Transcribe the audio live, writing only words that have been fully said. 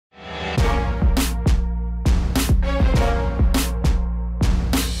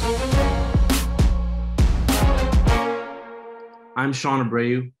I'm Shaun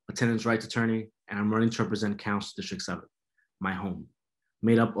Abreu, a tenants' rights attorney, and I'm running to represent Council District 7, my home,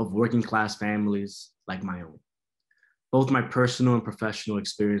 made up of working class families like my own. Both my personal and professional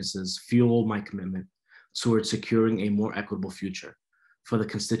experiences fuel my commitment towards securing a more equitable future for the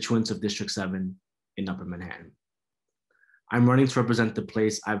constituents of District 7 in Upper Manhattan. I'm running to represent the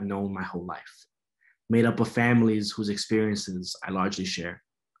place I've known my whole life, made up of families whose experiences I largely share.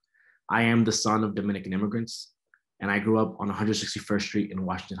 I am the son of Dominican immigrants, and I grew up on 161st Street in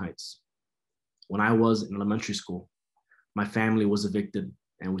Washington Heights. When I was in elementary school, my family was evicted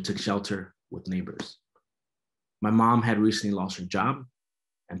and we took shelter with neighbors. My mom had recently lost her job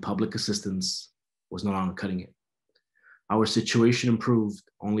and public assistance was no longer cutting it. Our situation improved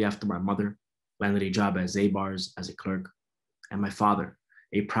only after my mother landed a job at Zabar's as a clerk, and my father,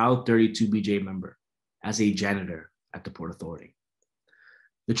 a proud 32BJ member, as a janitor at the Port Authority.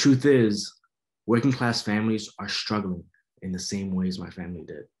 The truth is, working class families are struggling in the same ways my family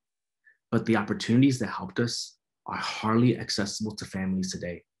did. But the opportunities that helped us are hardly accessible to families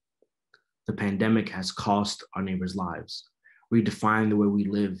today. The pandemic has cost our neighbors' lives, redefined the way we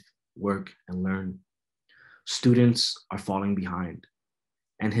live, work, and learn. Students are falling behind,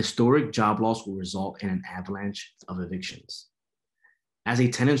 and historic job loss will result in an avalanche of evictions. As a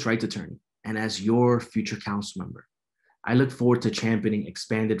tenants' rights attorney and as your future council member, I look forward to championing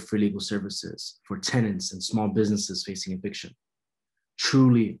expanded free legal services for tenants and small businesses facing eviction,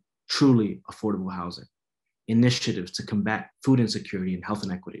 truly affordable housing, initiatives to combat food insecurity and health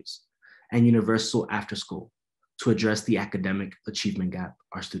inequities, and universal after school to address the academic achievement gap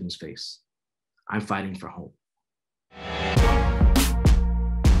our students face. I'm fighting for home.